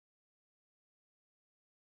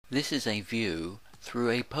This is a view through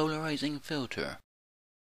a polarizing filter.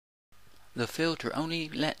 The filter only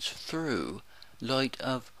lets through light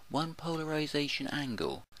of one polarization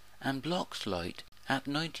angle and blocks light at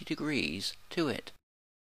 90 degrees to it.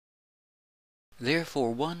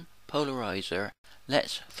 Therefore, one polarizer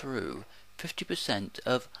lets through 50%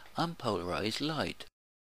 of unpolarized light,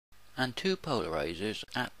 and two polarizers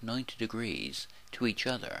at 90 degrees to each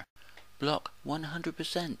other block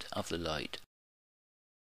 100% of the light.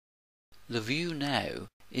 The view now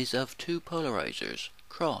is of two polarizers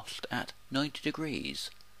crossed at 90 degrees.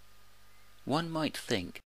 One might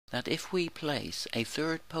think that if we place a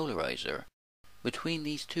third polarizer between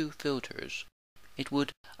these two filters, it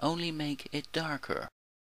would only make it darker.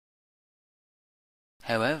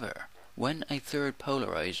 However, when a third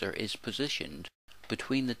polarizer is positioned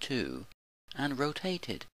between the two and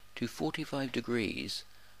rotated to 45 degrees,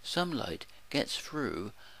 some light gets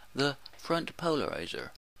through the front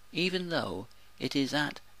polarizer, even though it is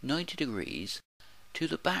at 90 degrees to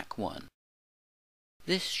the back one.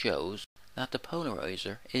 This shows that the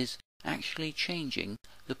polarizer is actually changing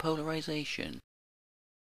the polarization.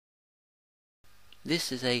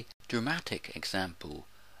 This is a dramatic example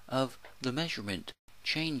of the measurement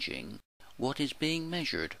changing what is being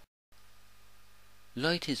measured.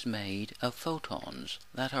 Light is made of photons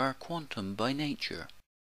that are quantum by nature.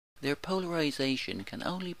 Their polarization can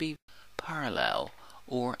only be parallel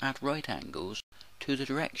or at right angles to the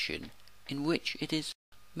direction in which it is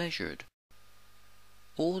measured.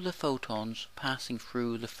 All the photons passing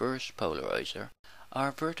through the first polarizer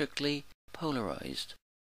are vertically polarized.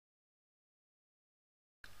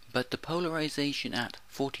 But the polarization at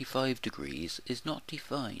 45 degrees is not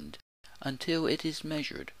defined until it is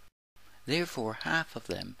measured. Therefore, half of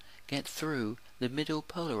them get through the middle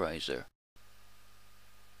polarizer.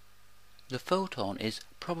 The photon is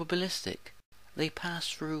probabilistic. They pass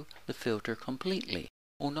through the filter completely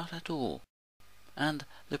or not at all, and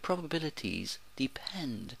the probabilities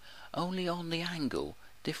depend only on the angle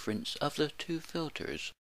difference of the two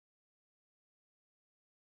filters.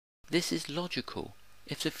 This is logical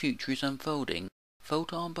if the future is unfolding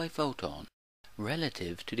photon by photon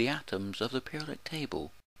relative to the atoms of the periodic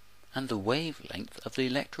table and the wavelength of the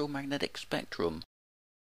electromagnetic spectrum.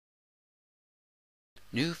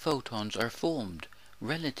 New photons are formed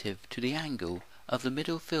relative to the angle of the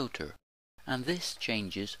middle filter, and this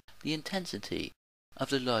changes the intensity of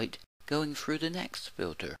the light going through the next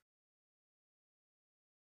filter.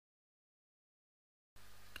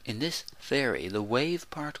 In this theory, the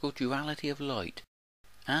wave-particle duality of light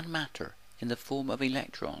and matter in the form of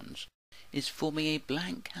electrons is forming a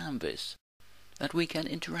blank canvas that we can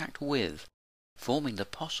interact with, forming the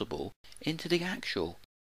possible into the actual.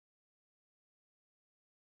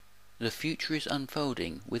 The future is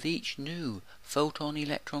unfolding with each new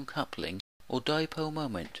photon-electron coupling or dipole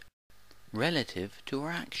moment relative to our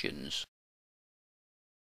actions.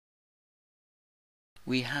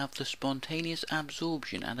 We have the spontaneous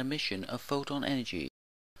absorption and emission of photon energy,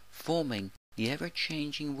 forming the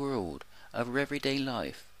ever-changing world of our everyday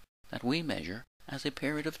life that we measure as a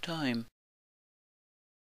period of time.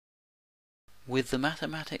 With the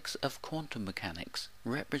mathematics of quantum mechanics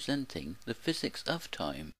representing the physics of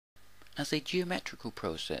time as a geometrical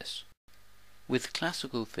process, with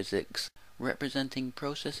classical physics representing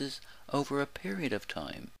processes over a period of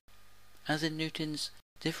time, as in Newton's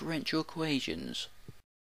differential equations.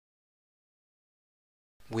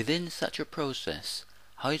 Within such a process,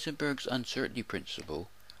 Heisenberg's uncertainty principle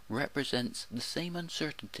represents the same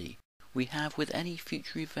uncertainty we have with any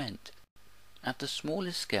future event at the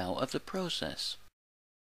smallest scale of the process.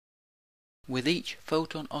 With each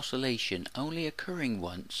photon oscillation only occurring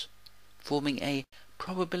once, forming a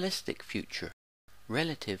probabilistic future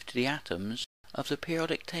relative to the atoms of the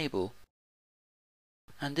periodic table.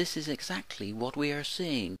 And this is exactly what we are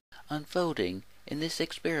seeing unfolding in this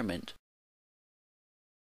experiment.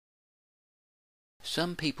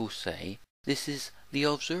 Some people say this is the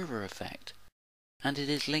observer effect, and it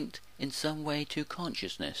is linked in some way to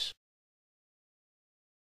consciousness.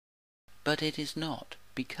 But it is not,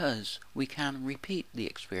 because we can repeat the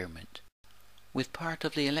experiment with part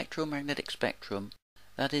of the electromagnetic spectrum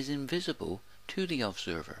that is invisible to the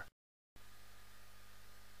observer.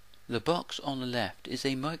 The box on the left is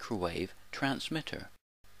a microwave transmitter.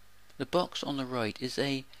 The box on the right is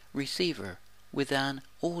a receiver with an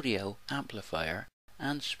audio amplifier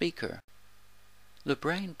and speaker. The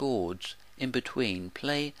brain boards in between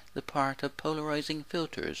play the part of polarizing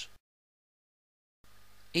filters.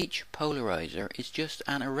 Each polarizer is just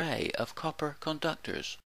an array of copper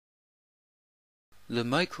conductors. The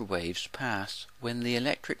microwaves pass when the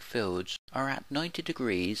electric fields are at 90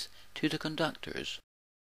 degrees to the conductors.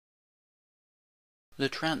 The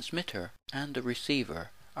transmitter and the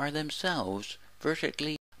receiver are themselves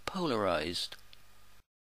vertically polarized.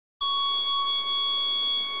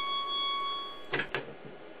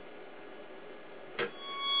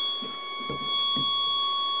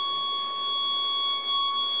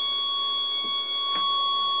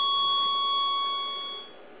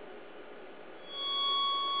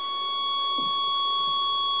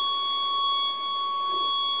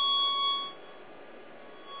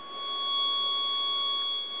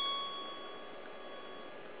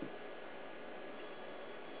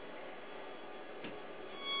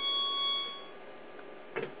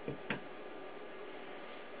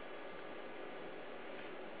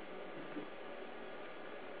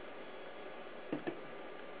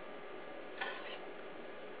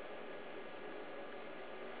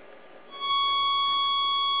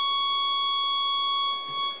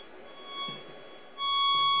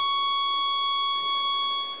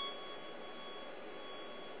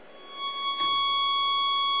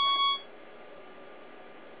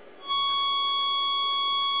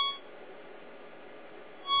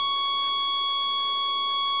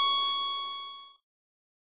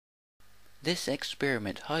 This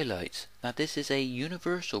experiment highlights that this is a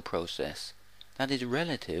universal process that is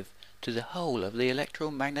relative to the whole of the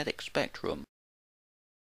electromagnetic spectrum.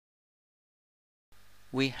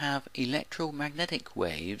 We have electromagnetic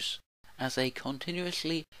waves as a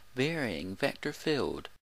continuously varying vector field,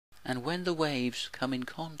 and when the waves come in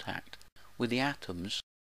contact with the atoms,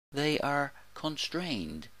 they are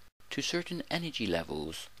constrained to certain energy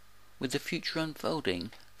levels, with the future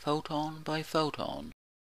unfolding photon by photon.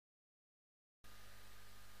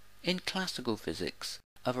 In classical physics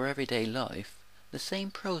of our everyday life, the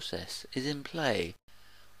same process is in play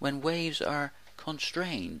when waves are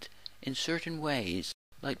constrained in certain ways,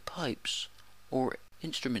 like pipes or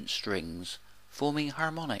instrument strings forming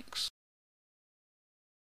harmonics.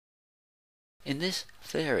 In this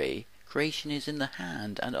theory, creation is in the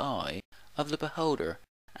hand and eye of the beholder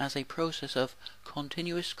as a process of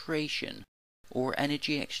continuous creation or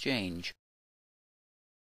energy exchange.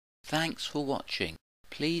 Thanks for watching.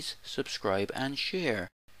 Please subscribe and share.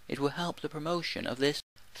 It will help the promotion of this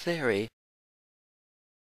theory